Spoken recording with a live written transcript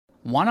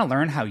Want to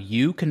learn how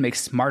you can make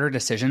smarter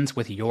decisions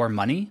with your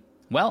money?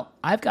 Well,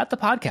 I've got the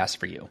podcast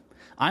for you.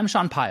 I'm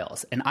Sean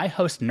Piles, and I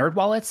host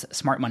NerdWallet's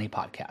Smart Money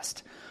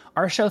Podcast.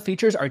 Our show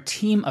features our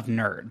team of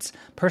nerds,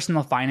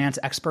 personal finance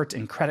experts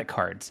in credit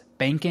cards,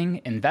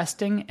 banking,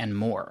 investing, and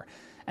more.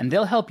 And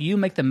they'll help you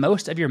make the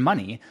most of your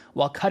money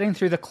while cutting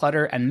through the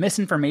clutter and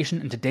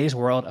misinformation in today's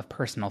world of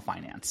personal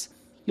finance.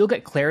 You'll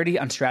get clarity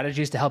on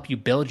strategies to help you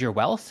build your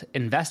wealth,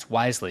 invest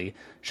wisely,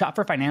 shop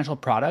for financial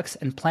products,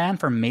 and plan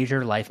for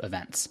major life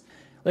events.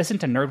 Listen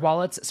to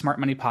NerdWallet's Smart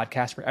Money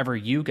Podcast wherever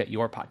you get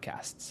your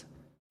podcasts.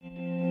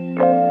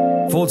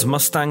 Ford's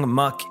Mustang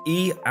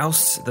Mach-E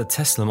ousts the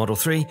Tesla Model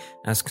 3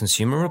 as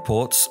Consumer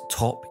Reports'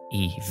 top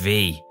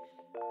EV.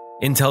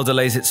 Intel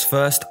delays its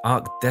first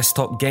Arc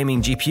desktop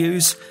gaming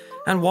GPUs,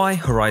 and why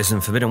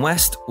Horizon Forbidden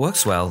West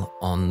works well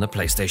on the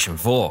PlayStation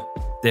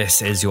 4.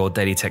 This is your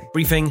Daily Tech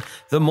Briefing,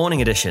 the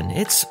morning edition.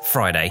 It's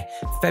Friday,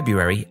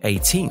 February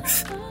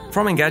 18th.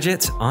 From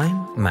Engadget,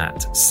 I'm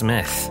Matt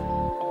Smith.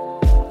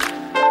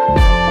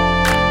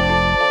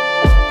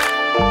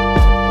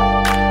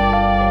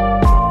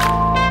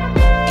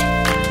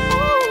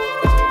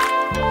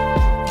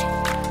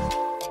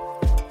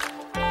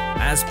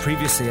 As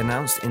previously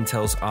announced,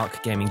 Intel's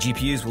Arc gaming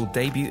GPUs will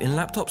debut in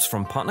laptops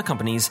from partner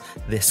companies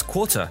this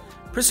quarter,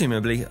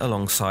 presumably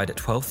alongside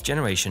 12th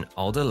generation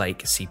Alder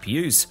Lake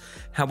CPUs.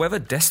 However,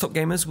 desktop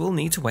gamers will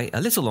need to wait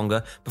a little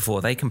longer before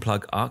they can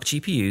plug Arc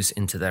GPUs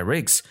into their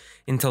rigs.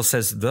 Intel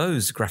says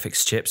those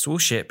graphics chips will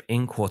ship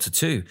in quarter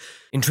 2.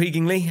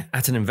 Intriguingly,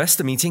 at an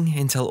investor meeting,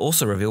 Intel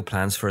also revealed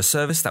plans for a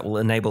service that will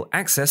enable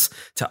access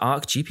to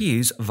Arc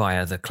GPUs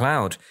via the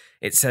cloud.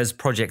 It says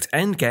Project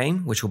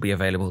Endgame, which will be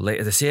available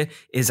later this year,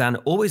 is an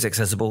always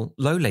accessible,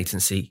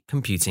 low-latency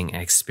computing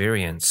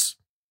experience.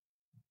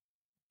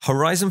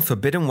 Horizon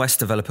Forbidden West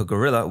developer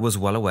Guerrilla was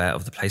well aware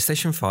of the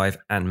PlayStation 5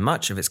 and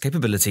much of its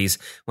capabilities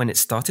when it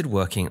started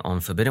working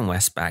on Forbidden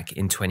West back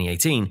in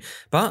 2018,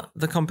 but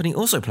the company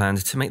also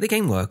planned to make the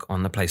game work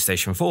on the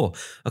PlayStation 4,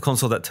 a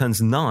console that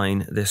turns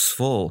 9 this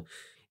fall.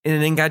 In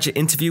an Engadget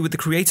interview with the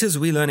creators,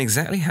 we learn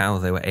exactly how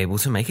they were able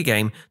to make a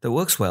game that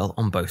works well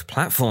on both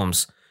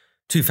platforms.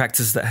 2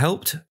 factors that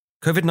helped: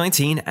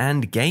 COVID-19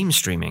 and game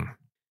streaming.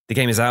 The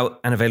game is out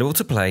and available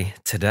to play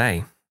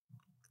today.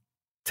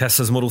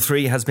 Tesla's Model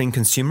 3 has been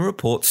Consumer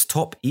Reports'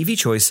 top EV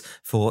choice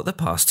for the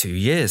past 2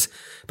 years,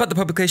 but the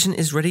publication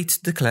is ready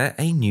to declare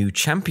a new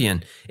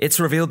champion. It's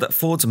revealed that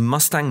Ford's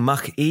Mustang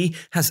Mach-E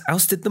has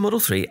ousted the Model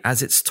 3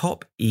 as its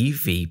top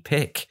EV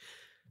pick.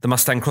 The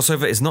Mustang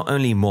crossover is not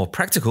only more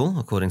practical,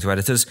 according to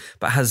editors,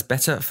 but has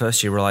better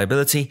first-year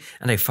reliability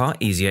and a far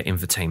easier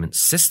infotainment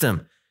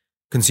system.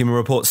 Consumer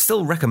Reports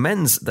still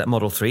recommends that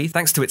Model 3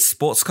 thanks to its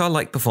sports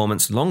car-like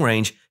performance,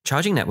 long-range,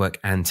 charging network,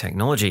 and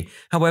technology.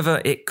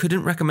 However, it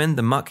couldn't recommend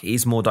the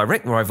Mach-E's more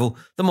direct rival,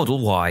 the Model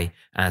Y,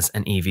 as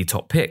an EV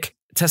top pick.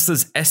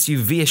 Tesla's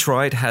SUV-ish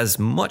ride has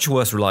much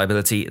worse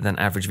reliability than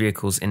average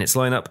vehicles in its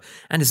lineup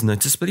and is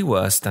noticeably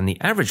worse than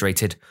the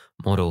average-rated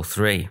Model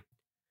 3.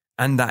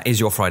 And that is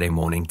your Friday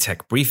morning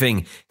tech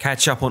briefing.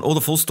 Catch up on all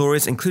the full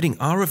stories, including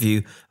our review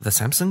of the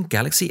Samsung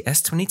Galaxy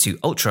S22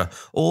 Ultra,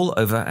 all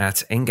over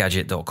at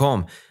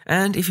Engadget.com.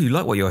 And if you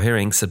like what you're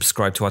hearing,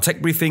 subscribe to our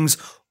tech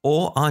briefings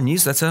or our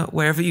newsletter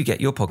wherever you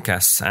get your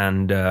podcasts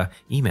and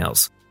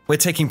emails. We're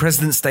taking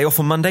President's Day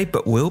off on Monday,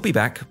 but we'll be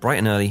back bright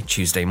and early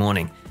Tuesday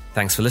morning.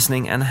 Thanks for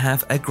listening and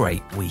have a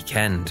great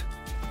weekend.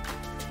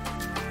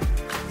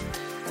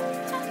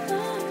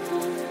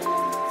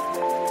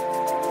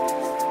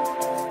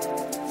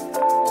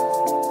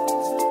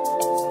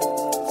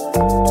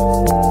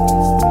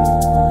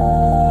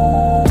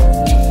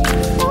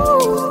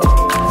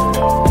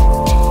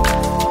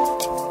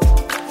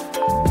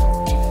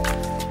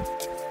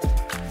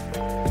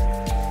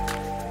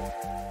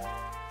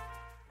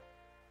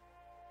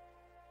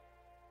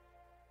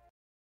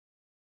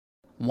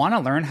 Want to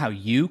learn how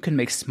you can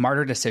make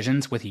smarter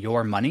decisions with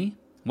your money?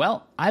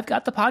 Well, I've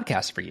got the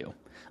podcast for you.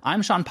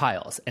 I'm Sean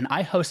Piles, and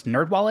I host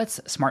NerdWallet's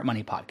Smart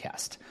Money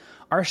Podcast.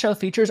 Our show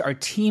features our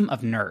team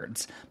of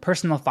nerds,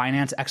 personal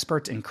finance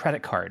experts in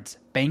credit cards,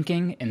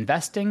 banking,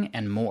 investing,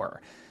 and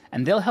more.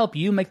 And they'll help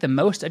you make the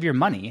most of your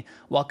money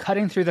while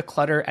cutting through the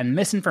clutter and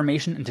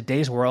misinformation in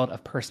today's world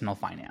of personal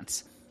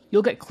finance.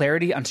 You'll get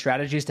clarity on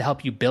strategies to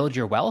help you build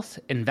your wealth,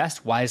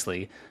 invest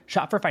wisely,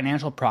 shop for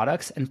financial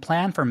products, and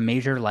plan for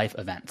major life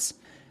events.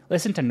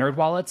 Listen to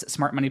NerdWallet's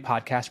Smart Money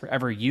Podcast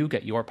wherever you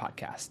get your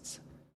podcasts.